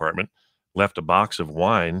marketing department left a box of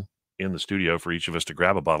wine in the studio for each of us to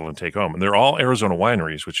grab a bottle and take home. And they're all Arizona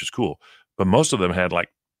wineries, which is cool, but most of them had like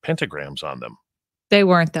pentagrams on them. They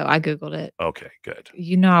weren't though. I googled it. Okay, good.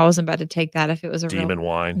 You know, I wasn't about to take that if it was a Demon real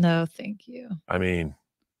wine. No, thank you. I mean,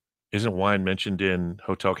 isn't wine mentioned in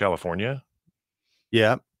Hotel California?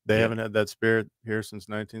 Yeah, they Yeah. haven't had that spirit here since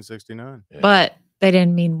 1969. Yeah. But they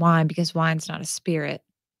didn't mean wine because wine's not a spirit.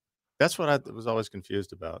 That's what I was always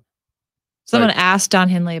confused about. Someone Like- asked Don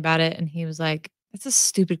Henley about it, and he was like, "That's a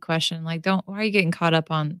stupid question. Like, why are you getting caught up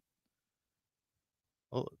on?"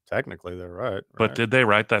 Well, technically, they're right. But did they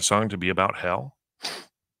write that song to be about hell?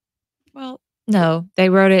 Well, no, they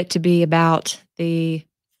wrote it to be about the.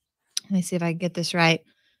 Let me see if I can get this right.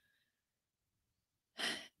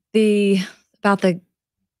 About the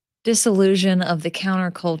disillusion of the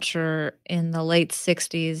counterculture in the late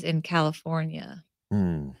 '60s in California.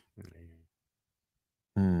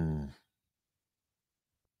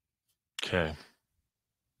 Okay.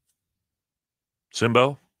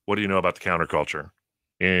 Simbo, what do you know about the counterculture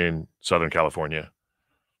in Southern California?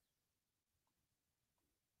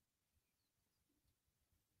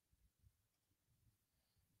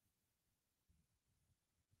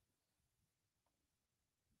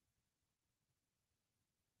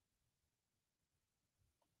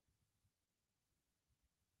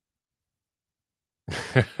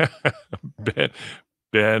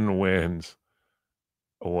 Ben wins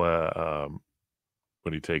when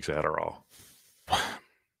he takes Adderall.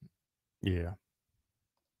 Yeah.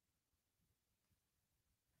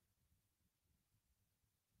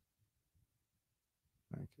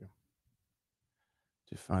 Thank you.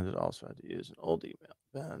 To find it, also had to use an old email.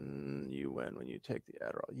 Then you win when you take the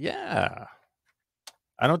Adderall. Yeah.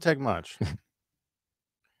 I don't take much.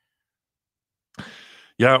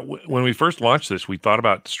 Yeah, when we first launched this, we thought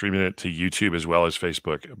about streaming it to YouTube as well as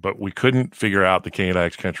Facebook, but we couldn't figure out the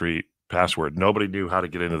KNIX Country password. Nobody knew how to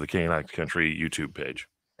get into the KNIX Country YouTube page.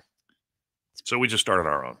 So we just started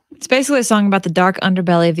our own. It's basically a song about the dark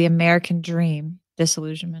underbelly of the American dream,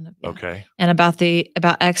 disillusionment of Okay. and about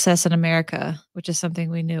excess in America, which is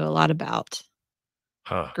something we knew a lot about.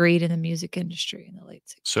 Greed in the music industry in the late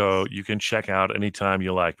 60s. So you can check out anytime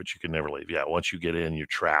you like, but you can never leave. Yeah, once you get in, you're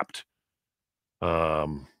trapped.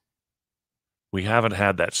 We haven't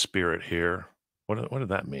had that spirit here. What did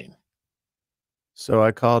that mean? So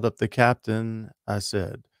I called up the captain. I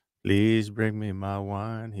said, "Please bring me my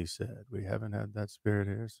wine." He said, "We haven't had that spirit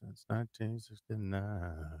here since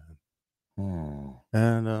 1969."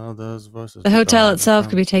 And all those voices. The hotel itself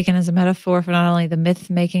could be taken as a metaphor for not only the myth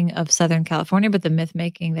making of Southern California, but the myth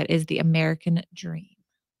making that is the American dream.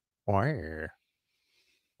 Where?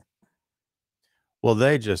 Well,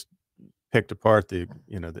 they just picked apart the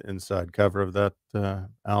inside cover of that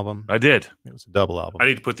album. I did. It was a double album. I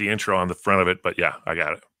need to put the intro on the front of it, but yeah, I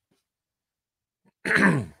got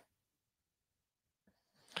it.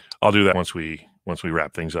 I'll do that once we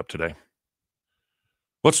wrap things up today.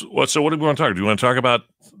 So what do we want to talk? Do you want to talk about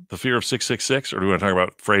the fear of 666, or do we want to talk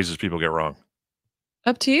about phrases people get wrong?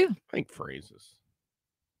 Up to you. I think phrases.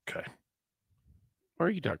 Okay. Or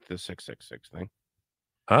you can talk to the 666 thing.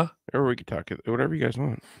 Huh? Or we could talk whatever you guys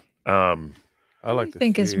want. I like I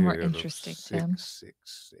think is more fear of interesting, Tim.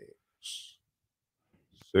 666.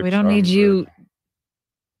 We don't need you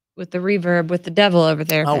with the reverb with the devil over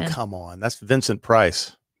there. Oh, Ben. come on. That's Vincent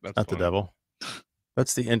Price. That's not the fine. devil.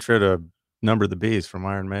 That's the intro to Number the Bees from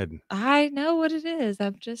Iron Maiden. I know what it is.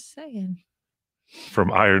 I'm just saying.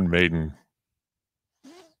 From Iron Maiden.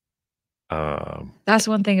 That's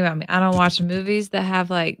one thing about me. I don't watch movies that have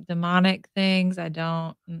like demonic things. I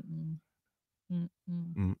don't. The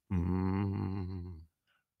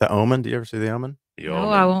Omen. Do you ever see The Omen? No,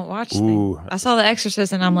 I won't watch Ooh, things. I saw The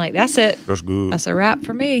Exorcist and I'm like, that's it. that's good. That's a wrap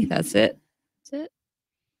for me. That's it. That's it.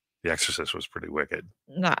 The Exorcist was pretty wicked.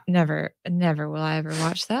 Never will I ever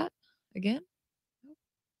watch that again.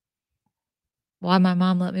 Why my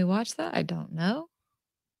mom let me watch that, I don't know.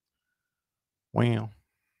 Wow.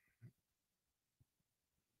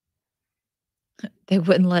 They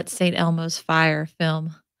wouldn't let St. Elmo's Fire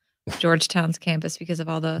film Georgetown's campus because of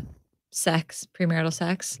all the sex, premarital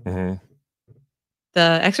sex. Mm-hmm.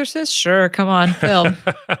 The Exorcist? Sure, come on, film.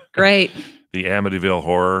 Great. The Amityville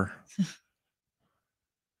Horror.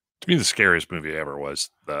 To me, the scariest movie ever was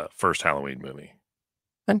the first Halloween movie.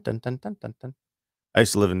 Dun, dun, dun, dun, dun, dun. I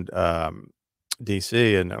used to live in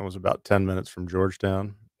D.C. and I was about 10 minutes from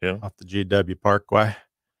Georgetown. Yeah. Off the GW Parkway.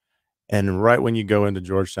 And right when you go into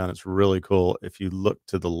Georgetown, it's really cool. If you look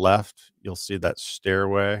to the left, you'll see that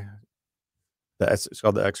stairway. It's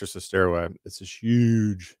called the Exorcist Stairway. It's this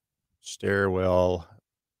huge stairway.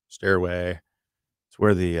 It's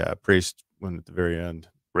where the priest went at the very end.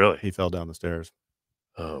 Really? He fell down the stairs.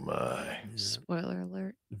 Oh my! Spoiler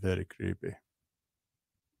alert. Very creepy.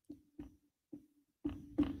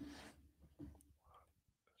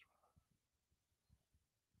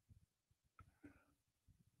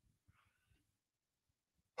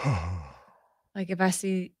 Like if I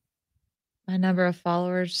see my number of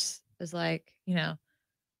followers is like,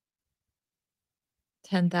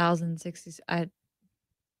 10,060, I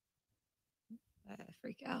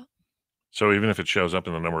freak out. So even if it shows up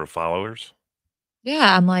in the number of followers,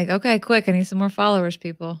 Yeah, I'm like, okay, quick, I need some more followers,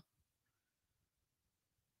 people.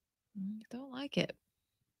 Don't like it.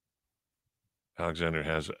 Alexander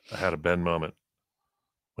had a Ben moment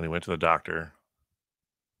when he went to the doctor.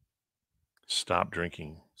 Stop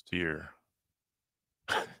drinking beer.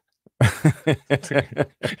 Good.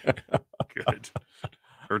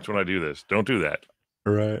 Hurts when I do this. Don't do that.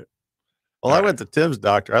 Right. Well, I went to Tim's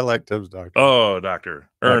doctor. I like Tim's doctor. Oh, Dr.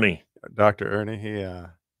 Ernie. Dr. Ernie, he goes,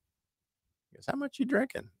 how much you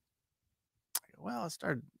drinking? I go, well,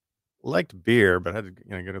 liked beer, but I had to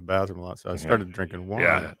go to the bathroom a lot, so I started drinking wine.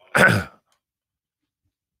 Yeah.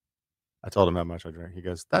 I told him how much I drank. He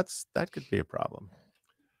goes, that could be a problem.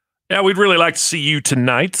 Yeah, we'd really like to see you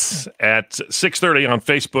tonight at 6:30 on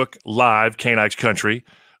Facebook Live, K-Nike's Country.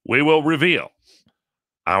 We will reveal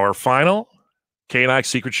our final K-Nike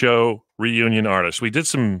Secret Show reunion artist. We did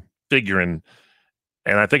some figuring,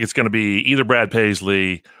 and I think it's going to be either Brad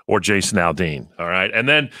Paisley or Jason Aldean. All right. And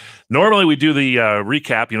then normally we do the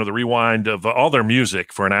recap, the rewind of all their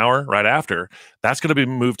music for an hour right after. That's going to be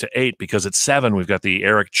moved to 8 because at 7 we've got the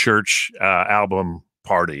Eric Church album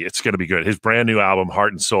party. It's going to be good. His brand new album,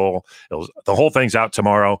 Heart and Soul. The whole thing's out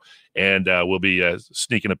tomorrow, and we'll be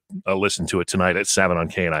sneaking a listen to it tonight at 7 on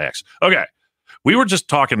KNIX. Okay. We were just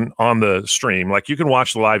talking on the stream. Like, you can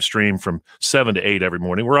watch the live stream from 7 to 8 every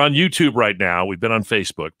morning. We're on YouTube right now. We've been on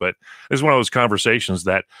Facebook, but this is one of those conversations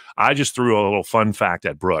that I just threw a little fun fact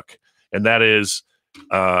at Brooke, and that is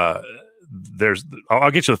I'll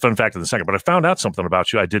get you the fun fact in a second, but I found out something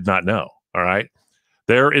about you I did not know. All right.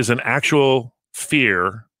 There is an actual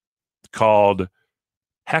fear called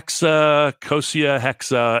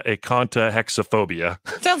hexaconta-hexaphobia.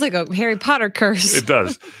 Sounds like a Harry Potter curse. It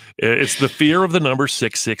does. It's the fear of the number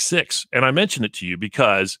 666. And I mentioned it to you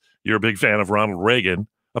because you're a big fan of Ronald Reagan.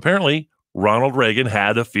 Apparently, Ronald Reagan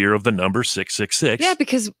had a fear of the number 666. Yeah,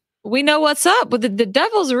 because we know what's up with the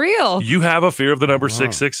devil's real. You have a fear of the number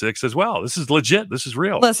 666 as well. This is legit. This is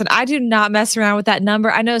real. Listen, I do not mess around with that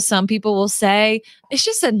number. I know some people will say it's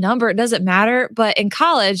just a number. It doesn't matter. But in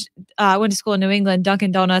college, I went to school in New England.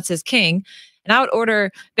 Dunkin' Donuts is king. And I would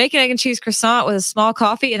order bacon, egg, and cheese croissant with a small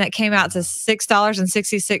coffee. And it came out to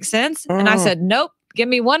 $6.66. And I said, nope. Give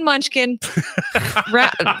me one munchkin.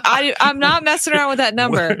 I'm not messing around with that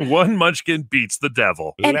number. One munchkin beats the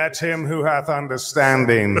devil. Let him who hath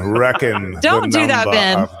understanding reckon. Don't do that,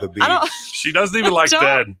 Ben. She doesn't even like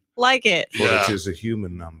Ben. Like it. For it is a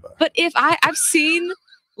human number. But if I've seen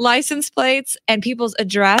license plates and people's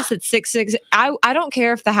address at 66, I don't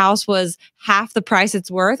care if the house was half the price it's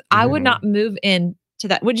worth. I would not move into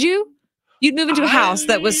that. Would you? You'd move into a house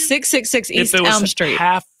that was 666 East Elm Street.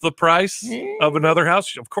 Half the price of another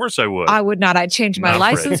house? Of course I would. I would not. I'd change my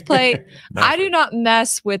license plate. I do not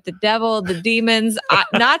mess with the devil, the demons.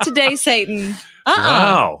 Not today, Satan.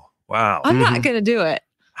 Wow. I'm not going to do it.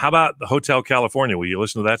 How about the Hotel California? Will you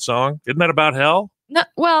listen to that song? Isn't that about hell? No,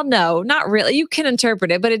 well, no, not really. You can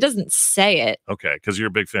interpret it, but it doesn't say it. Okay, because you're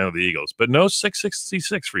a big fan of the Eagles. But no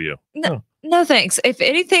 666 for you. No, thanks. If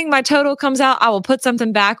anything, my total comes out, I will put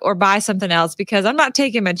something back or buy something else because I'm not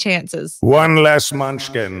taking my chances. One less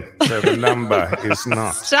munchkin, so the number is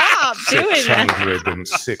not. Stop doing that.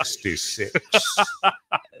 666.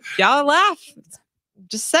 Y'all laugh.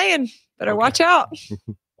 Just saying. Better watch out.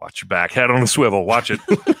 Watch your back. Head on a swivel. Watch it.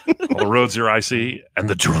 All the roads are icy, and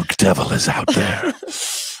the drunk devil is out there.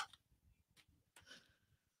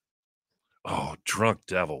 Oh, Drunk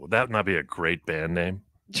Devil. Would that not be a great band name?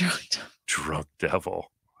 Drunk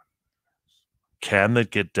Devil. Can the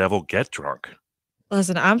devil get drunk?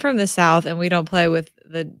 Listen, I'm from the South, and we don't play with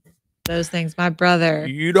those things. My brother.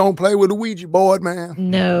 You don't play with a Ouija board, man.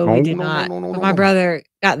 No, we do not. But my brother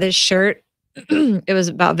got this shirt. It was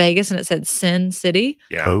about Vegas, and it said Sin City.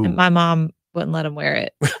 Yeah. And my mom wouldn't let him wear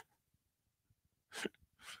it.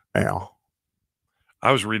 Ow.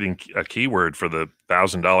 I was reading a keyword for the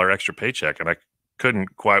 $1,000 extra paycheck, and I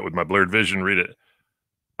couldn't quite, with my blurred vision, read it.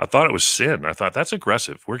 I thought it was sin. I thought that's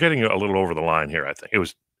aggressive. We're getting a little over the line here. I think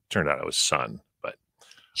turned out it was sun, but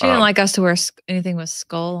She didn't like us to wear anything with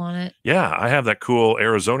skull on it. yeah, I have that cool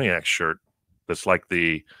Arizoniac shirt that's like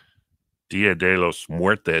the Dia de los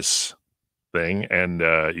Muertes thing, and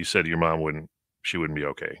you said your mom she wouldn't be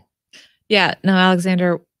okay. Yeah, no,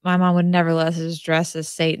 Alexander, my mom would never let us dress as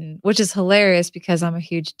Satan, which is hilarious because I'm a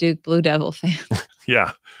huge Duke Blue Devil fan.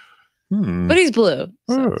 Yeah. But he's blue,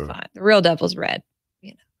 so it's fine. The real devil's red.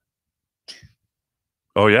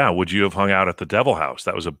 Oh yeah, would you have hung out at the Devil House?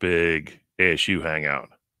 That was a big ASU hangout.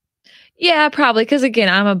 Yeah, probably. Because again,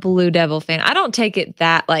 I'm a Blue Devil fan. I don't take it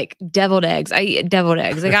that like deviled eggs. I eat deviled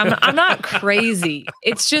eggs. Like I'm not crazy.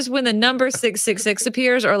 It's just when the number 666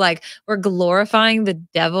 appears, or like we're glorifying the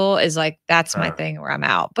devil, is like that's my thing where I'm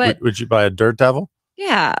out. But would you buy a dirt devil?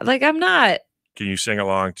 yeah, like I'm not. Can you sing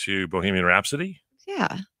along to Bohemian Rhapsody?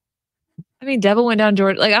 Yeah, I mean, Devil Went Down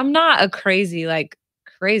Georgia. Like I'm not a crazy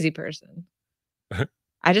person.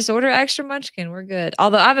 I just order extra munchkin. We're good.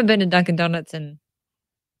 Although I haven't been to Dunkin' Donuts in,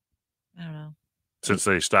 I don't know. Since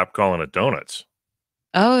they stopped calling it donuts.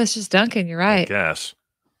 Oh, it's just Dunkin'. You're right. I guess.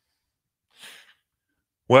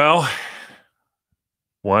 Well,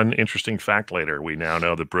 one interesting fact later, we now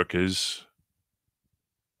know that Brooke is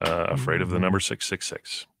afraid of the number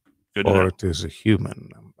 666. Good to know. Or it is a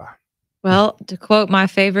human number. Well, to quote my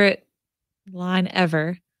favorite line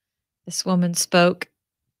ever, this woman spoke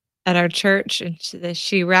at our church, and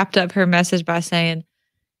she wrapped up her message by saying,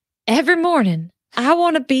 "Every morning, I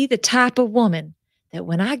want to be the type of woman that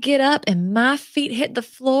when I get up and my feet hit the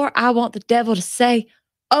floor, I want the devil to say,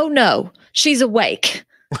 'Oh no, she's awake.'"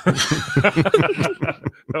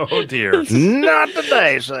 Oh dear. Not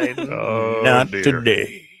today, Satan. Oh, Not dear.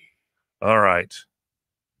 today. All right.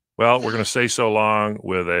 Well, we're going to say so long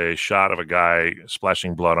with a shot of a guy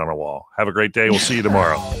splashing blood on a wall. Have a great day. We'll see you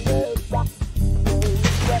tomorrow. But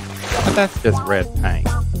that's just red paint.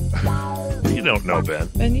 You don't know, Ben.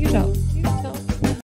 And you don't.